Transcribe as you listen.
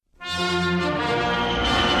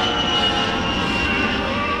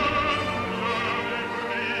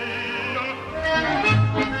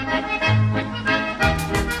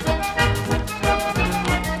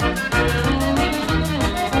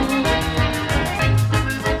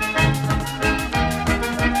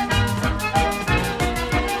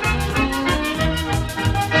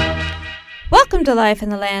Welcome to Life in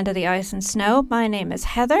the Land of the Ice and Snow. My name is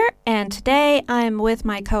Heather, and today I'm with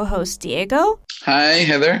my co-host Diego. Hi,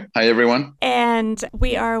 Heather. Hi, everyone. And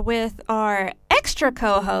we are with our extra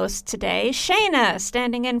co-host today, Shayna,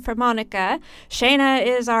 standing in for Monica. Shayna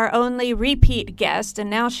is our only repeat guest, and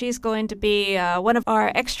now she's going to be one of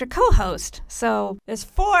our extra co-hosts. So there's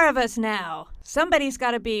 4 of us now. Somebody's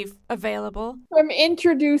got to be available. From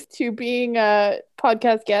introduced to being a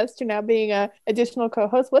podcast guest to now being a additional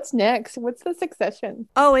co-host. What's next? What's the succession?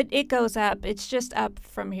 Oh, it goes up. It's just up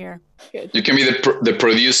from here. Good. You can be the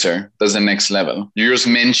producer. That's the next level. You're just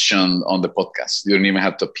mentioned on the podcast. You don't even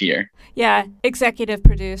have to appear. Yeah, executive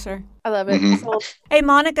producer. I love it. Mm-hmm. So, Hey,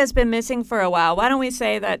 Monica's been missing for a while. Why don't we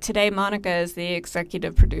say that today Monica is the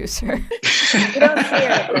executive producer? we don't see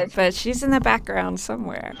her, But she's in the background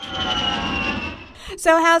somewhere.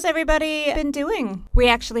 So how's everybody been doing? We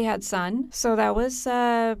actually had sun, so that was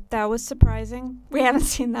surprising. We haven't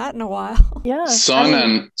seen that in a while. yeah. Sun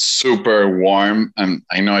and super warm.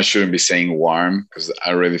 I know I shouldn't be saying warm because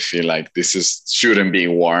I really feel like shouldn't be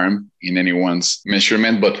warm in anyone's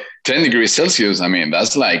measurement, but 10 degrees Celsius, I mean,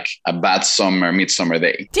 that's like a bad midsummer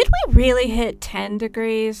day. Did we really hit 10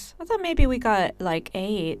 degrees? I thought maybe we got like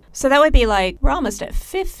 8. So that would be like, we're almost at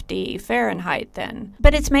 50 Fahrenheit then.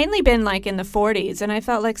 But it's mainly been like in the 40s. And I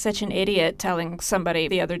felt like such an idiot telling somebody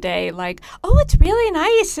the other day, like, oh, it's really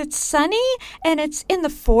nice. It's sunny and it's in the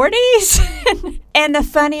 40s. And the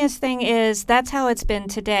funniest thing is that's how it's been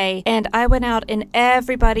today. And I went out and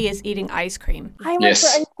everybody is eating ice cream. I went for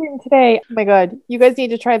ice cream today. Oh my God. You guys need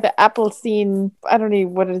to try the Appleseed. I don't know,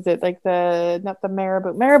 what is it? Like not the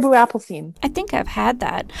Marabou Appleseed. I think I've had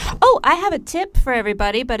that. Oh, I have a tip for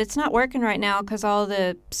everybody, but it's not working right now because all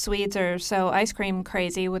the Swedes are so ice cream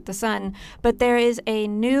crazy with the sun. But there is a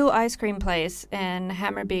new ice cream place in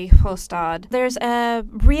Hammarby Hostad. There's a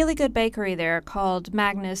really good bakery there called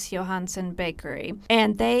Magnus Johansson Bakery.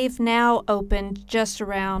 And they've now opened just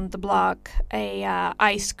around the block a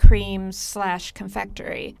ice cream /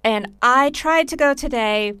 confectory. And I tried to go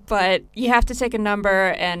today, but you have to take a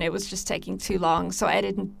number and it was just taking too long, so I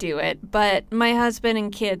didn't do it. But my husband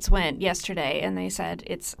and kids went yesterday and they said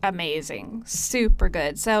it's amazing, super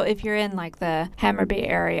good. So if you're in like the Hammarby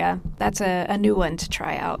area, that's a new one to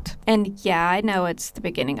try out. And yeah, I know it's the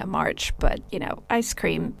beginning of March, but you know, ice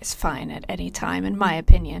cream is fine at any time in my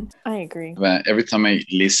opinion. I agree. Every time I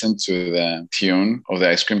listen to the tune of the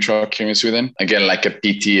ice cream truck here in Sweden, I get like a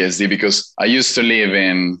PTSD because I used to live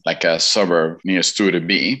in like a suburb near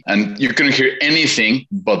Stureby, and you couldn't hear anything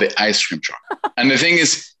but the ice cream truck. And the thing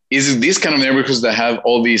is this kind of neighborhoods that have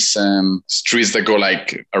all these streets that go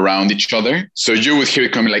like around each other. So you would hear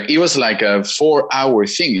it coming, like it was like a 4-hour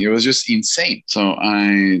thing. It was just insane. So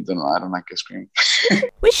I don't know. I don't like ice cream.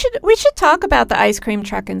 We should talk about the ice cream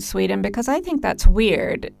truck in Sweden because I think that's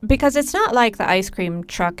weird because it's not like the ice cream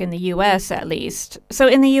truck in the U.S. at least. So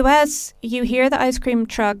in the U.S. you hear the ice cream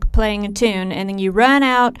truck playing a tune and then you run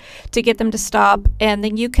out to get them to stop and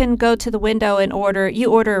then you can go to the window and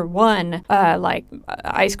order one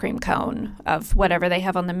ice cream cone of whatever they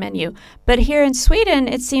have on the menu. But here in Sweden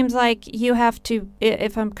it seems like you have to,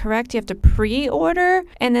 if I'm correct, you have to pre-order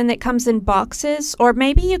and then it comes in boxes, or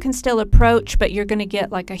maybe you can still approach but you're going to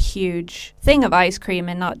get like a huge thing of ice cream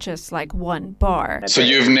and not just like one bar. So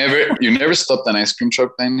you never stopped an ice cream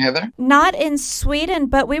truck then, Heather? Not in Sweden,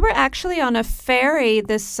 but we were actually on a ferry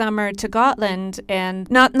this summer to Gotland, and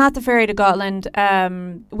not the ferry to Gotland.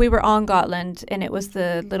 We were on Gotland, and it was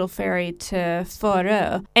the little ferry to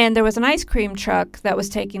Fårö, and there was an ice cream truck that was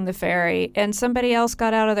taking the ferry, and somebody else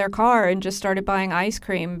got out of their car and just started buying ice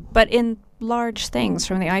cream, but in large things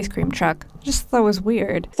from the ice cream truck. Just thought it was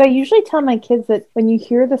weird. So I usually tell my kids that when you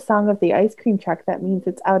hear the song of the ice cream truck, that means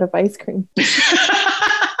it's out of ice cream.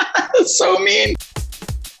 That's so mean.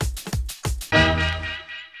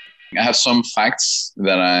 I have some facts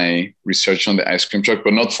that I researched on the ice cream truck,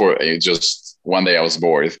 but not for just one day I was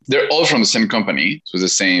bored. They're all from the same company. So the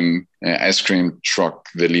same ice cream truck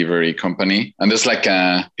delivery company. And there's like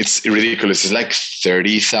it's ridiculous. It's like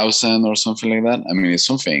 30,000 or something like that. I mean, it's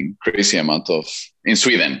something crazy amount in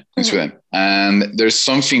Sweden. And there's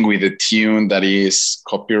something with the tune that is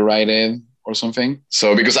copyrighted or something.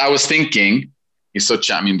 So because I was thinking, this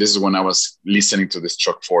is when I was listening to this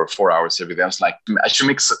truck for 4 hours every day. I was like, I should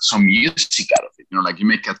make some music out of it. You know, like you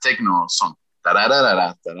make a techno song, and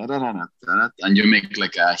you make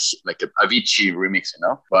like a Avicii remix, you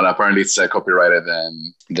know. But apparently it's copyrighted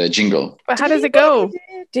the jingle. But how does it go?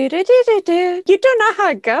 You don't know how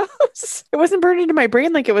it goes. It wasn't burned into my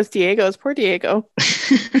brain like it was Diego's. Poor Diego.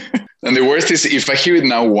 And the worst is if I hear it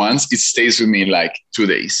now once, it stays with me like 2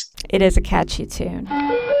 days. It is a catchy tune.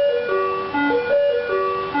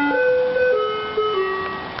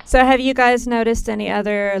 So have you guys noticed any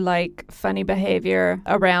other like funny behavior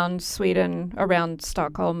around Sweden, around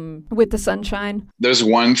Stockholm with the sunshine? There's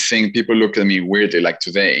one thing people look at me weirdly. Like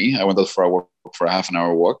today, I went out for a walk, for a half an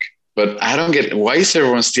hour walk, but I don't get why is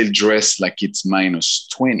everyone still dressed like it's minus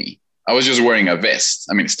 20? I was just wearing a vest.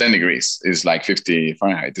 I mean, it's 10 degrees. It's like 50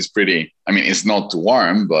 Fahrenheit. It's pretty, I mean, it's not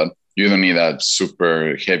warm, but you don't need a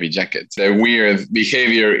super heavy jacket. The weird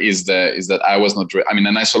behavior is that I was not, I mean,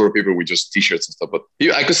 and I saw a lot of people with just t-shirts and stuff, but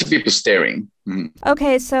I could see people staring. Mm-hmm.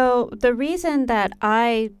 Okay, so the reason that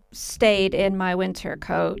I stayed in my winter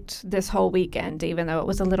coat this whole weekend, even though it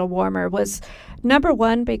was a little warmer, was number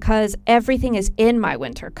one, because everything is in my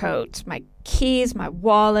winter coat. My keys, my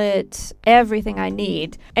wallet, everything I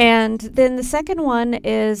need. And then the second one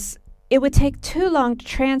is it would take too long to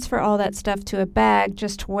transfer all that stuff to a bag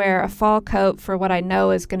just to wear a fall coat for what I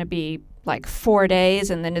know is going to be like 4 days,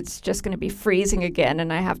 and then it's just going to be freezing again,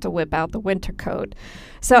 and I have to whip out the winter coat.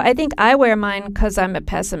 So I think I wear mine because I'm a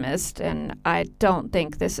pessimist, and I don't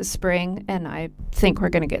think this is spring, and I think we're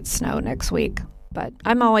going to get snow next week. But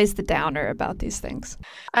I'm always the downer about these things.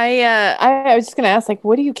 I was just going to ask, like,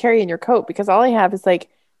 what do you carry in your coat? Because all I have is like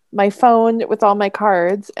my phone with all my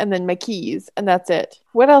cards and then my keys, and that's it.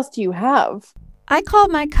 What else do you have? I call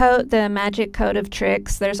my coat the magic coat of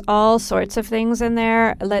tricks. There's all sorts of things in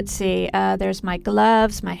there. Let's see. There's my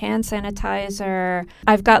gloves, my hand sanitizer.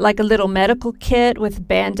 I've got like a little medical kit with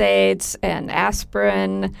Band-Aids and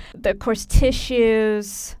aspirin. Of course,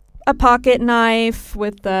 tissues. A pocket knife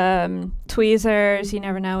with tweezers. You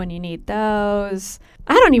never know when you need those.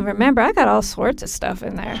 I don't even remember. I got all sorts of stuff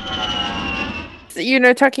in there.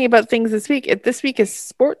 Talking about things this week. This week is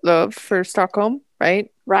Sportlov for Stockholm,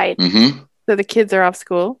 right? Right. Mm-hmm. So the kids are off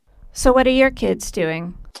school. So what are your kids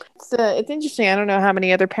doing? It's interesting. I don't know how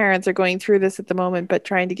many other parents are going through this at the moment, but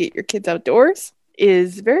trying to get your kids outdoors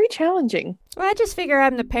is very challenging. Well, I just figure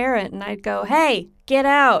I'm the parent and I'd go, hey, get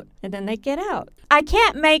out. And then they get out. I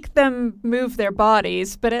can't make them move their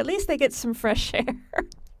bodies, but at least they get some fresh air.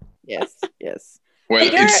 Yes, yes. Well,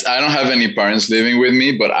 I don't have any parents living with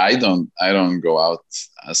me, but I don't go out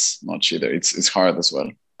as much either. It's hard as well.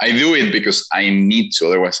 I do it because I need to,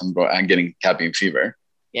 otherwise I'm getting cabin fever.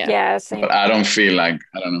 Yeah, same. But I don't feel like,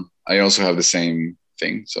 I don't know. I also have the same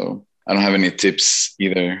thing. So I don't have any tips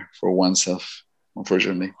either for oneself,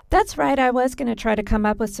 unfortunately. That's right. I was going to try to come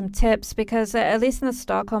up with some tips because at least in the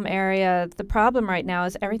Stockholm area, the problem right now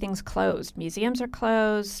is everything's closed. Museums are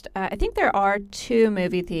closed. I think there are 2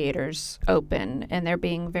 movie theaters open and they're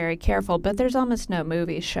being very careful, but there's almost no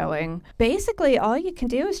movies showing. Basically, all you can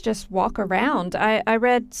do is just walk around. I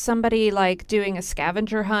read somebody like doing a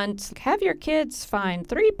scavenger hunt. Have your kids find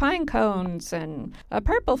 3 pine cones and a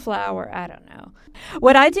purple flower. I don't know.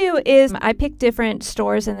 What I do is I pick different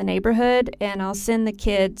stores in the neighborhood and I'll send the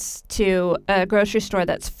kids to a grocery store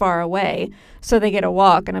that's far away so they get a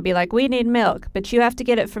walk, and I'll be like, we need milk, but you have to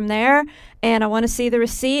get it from there, and I want to see the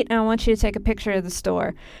receipt, and I want you to take a picture of the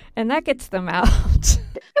store, and that gets them out.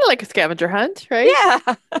 Kind of like a scavenger hunt, right? Yeah.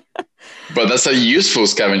 But that's a useful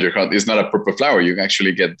scavenger hunt. It's not a purple flower. You can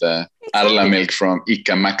actually get the Arla milk from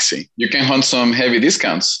Ica Maxi. You can hunt some heavy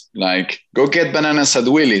discounts, like go get bananas at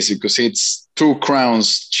Willys because it's 2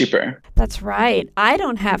 crowns cheaper. That's right. I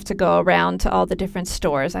don't have to go around to all the different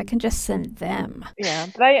stores. I can just send them. Yeah,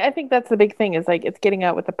 but I think that's the big thing is like it's getting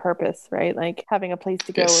out with a purpose, right? Like having a place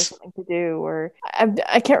to go or something to do. Or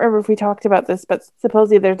I can't remember if we talked about this, but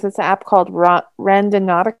supposedly there's this app called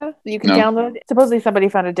Randonautica that you can download. Supposedly somebody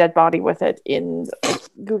found a dead body with it in.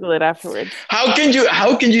 Google it afterwards. How can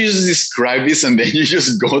you just describe this and then you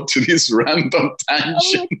just go to this random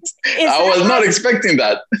tangent? I was not expecting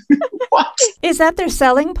that. What? Is that their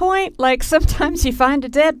selling point? Like sometimes you find a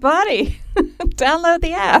dead body. Download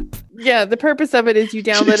the app. Yeah, the purpose of it is you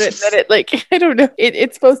download it and then it like I don't know.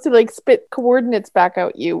 It's supposed to like spit coordinates back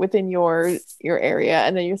out you within your area,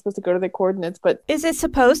 and then you're supposed to go to the coordinates. But is it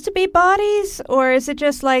supposed to be bodies or is it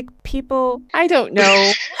just like people? I don't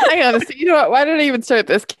know. I honestly, you know what? Why did I even start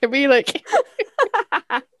this? Can we like?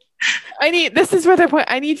 This is where they're point.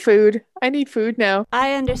 I need food. I need food now.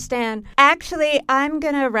 I understand. Actually, I'm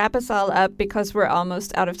going to wrap us all up because we're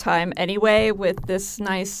almost out of time anyway with this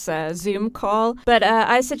nice Zoom call. But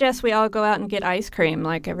I suggest we all go out and get ice cream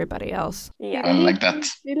like everybody else. Yeah. I like that.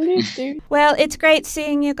 Well, it's great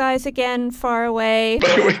seeing you guys again far away.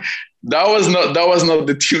 By the way, that was not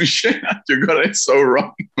the tune. You got it so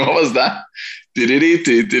wrong. What was that?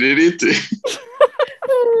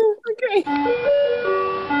 Okay.